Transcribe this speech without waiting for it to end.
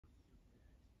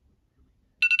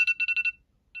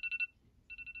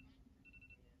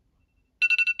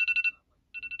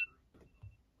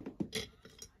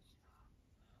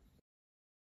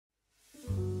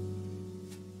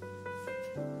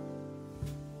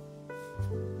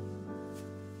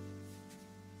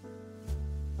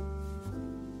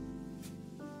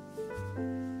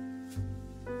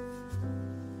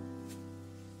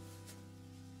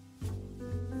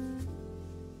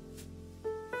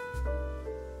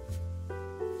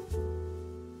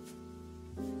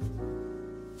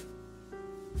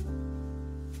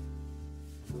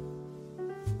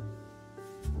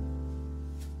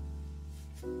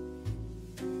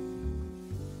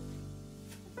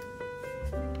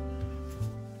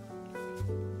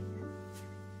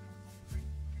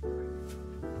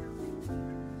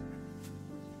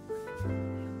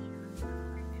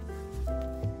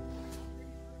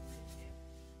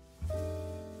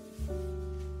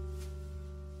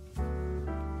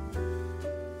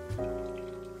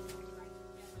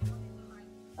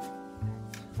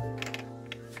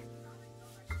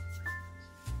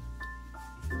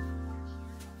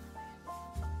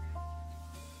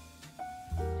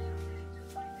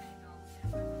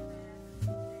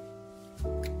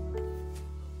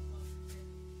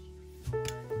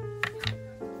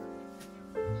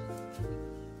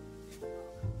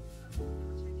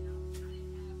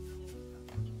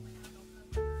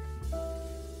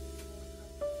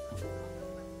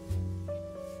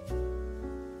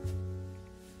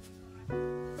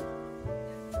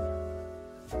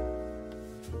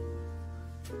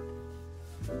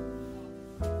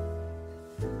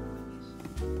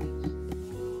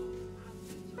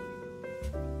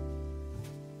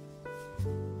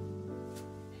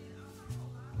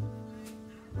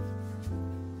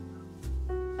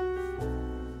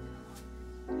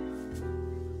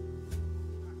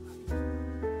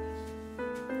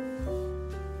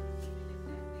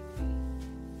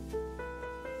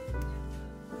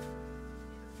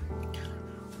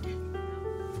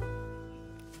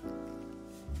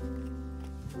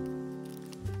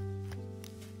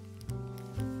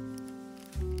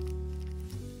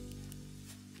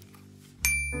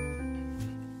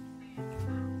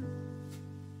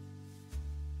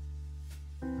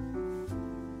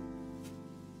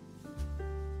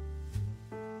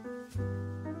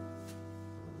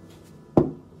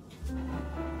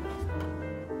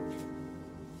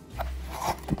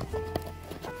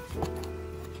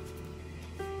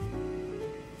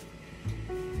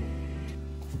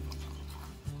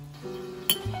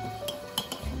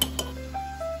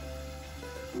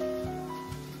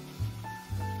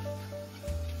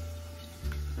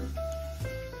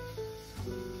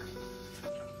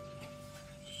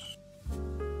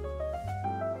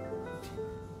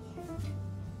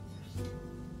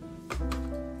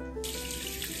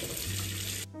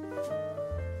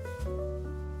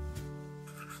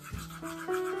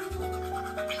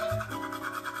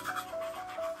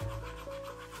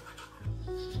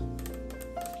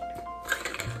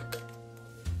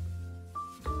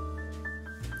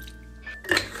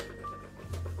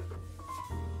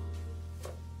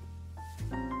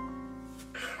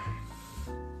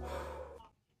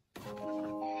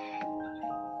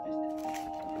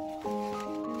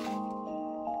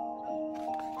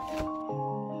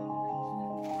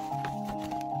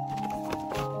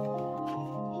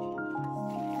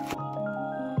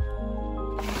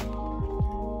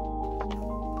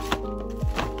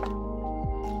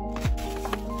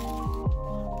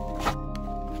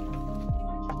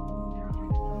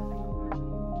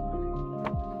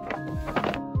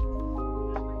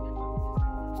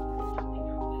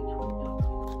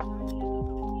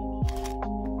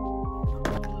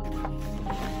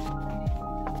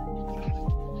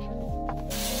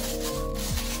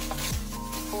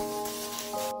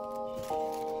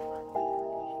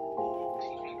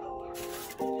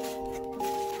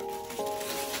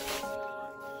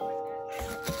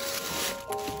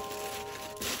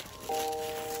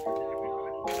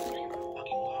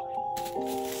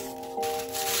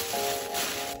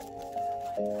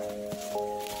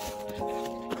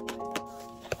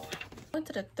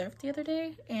Thrift the other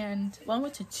day, and well, I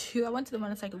went to two. I went to the one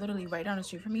that's like literally right down the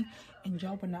street from me, and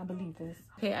y'all would not believe this.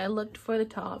 Okay, I looked for the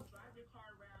top.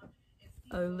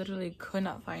 I literally could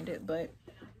not find it, but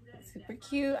super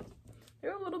cute.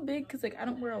 They're a little big because like I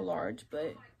don't wear a large,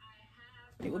 but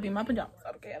it would be my pajamas.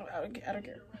 I don't care. I don't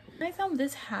care. And I found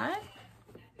this hat.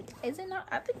 Is it not?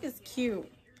 I think it's cute.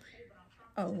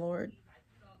 Oh Lord,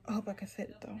 I hope I can fit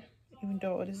it though, even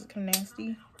though this is kind of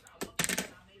nasty.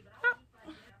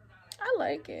 I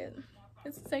like it.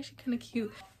 It's actually kind of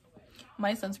cute.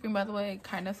 My sunscreen, by the way,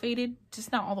 kind of faded,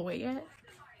 just not all the way yet.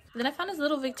 Then I found this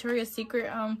little Victoria's Secret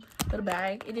little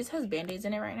bag. It just has band-aids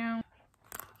in it right now.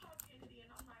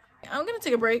 I'm gonna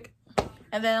take a break,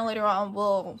 and then later on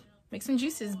we'll make some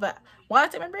juices. But while I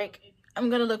take my break, I'm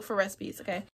gonna look for recipes.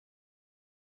 Okay.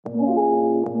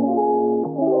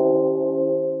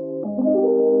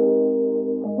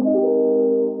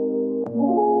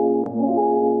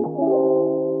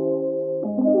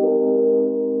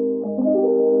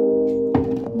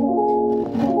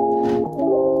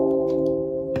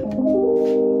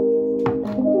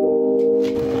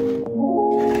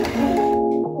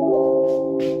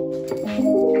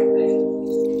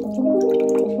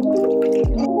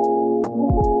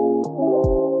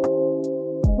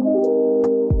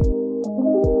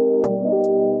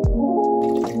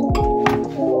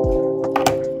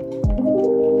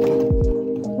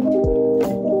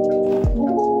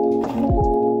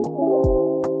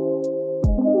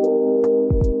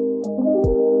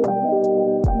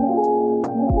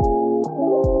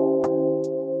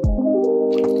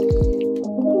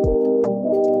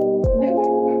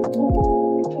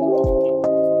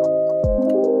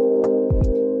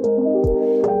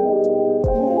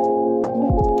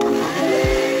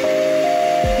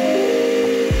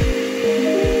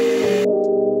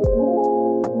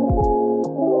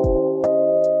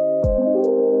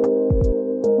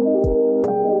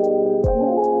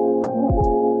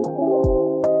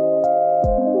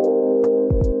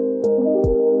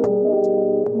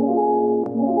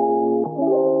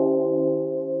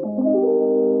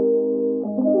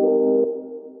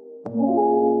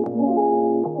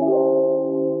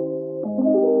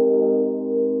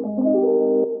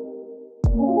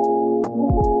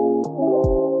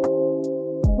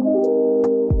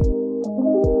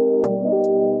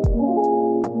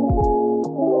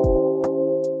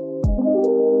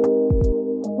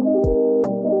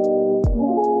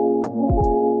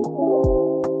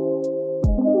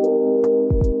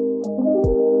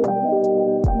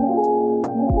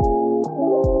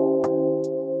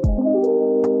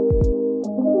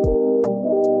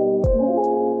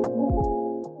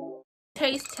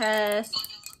 Taste test.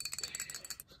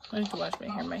 I need to wash my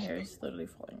hair. My hair is literally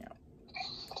falling out.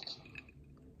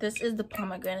 This is the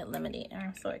pomegranate lemonade, and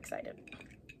I'm so excited.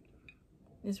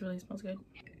 This really smells good.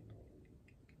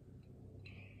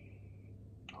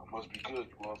 Must be good.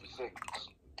 You're going for seconds.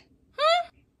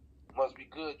 Hmm? Must be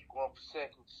good. You're going for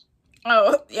seconds.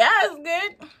 Oh, yeah,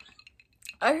 it's good.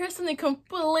 I heard something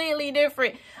completely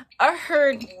different. I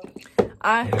heard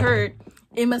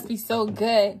it must be so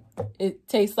good. It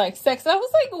tastes like sex. I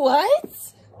was like,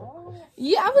 what?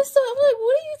 Yeah, I'm like,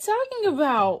 what are you talking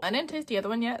about? I didn't taste the other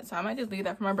one yet, so I might just leave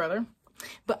that for my brother.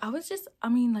 But I was just, I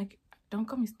mean, like, don't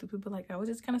call me stupid, but like, I was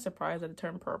just kind of surprised that it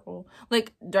turned purple.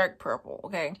 Like, dark purple,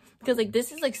 okay? Because like,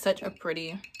 this is like such a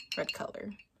pretty red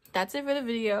color. That's it for the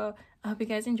video. I hope you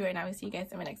guys enjoyed, and I will see you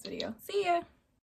guys in my next video. See ya!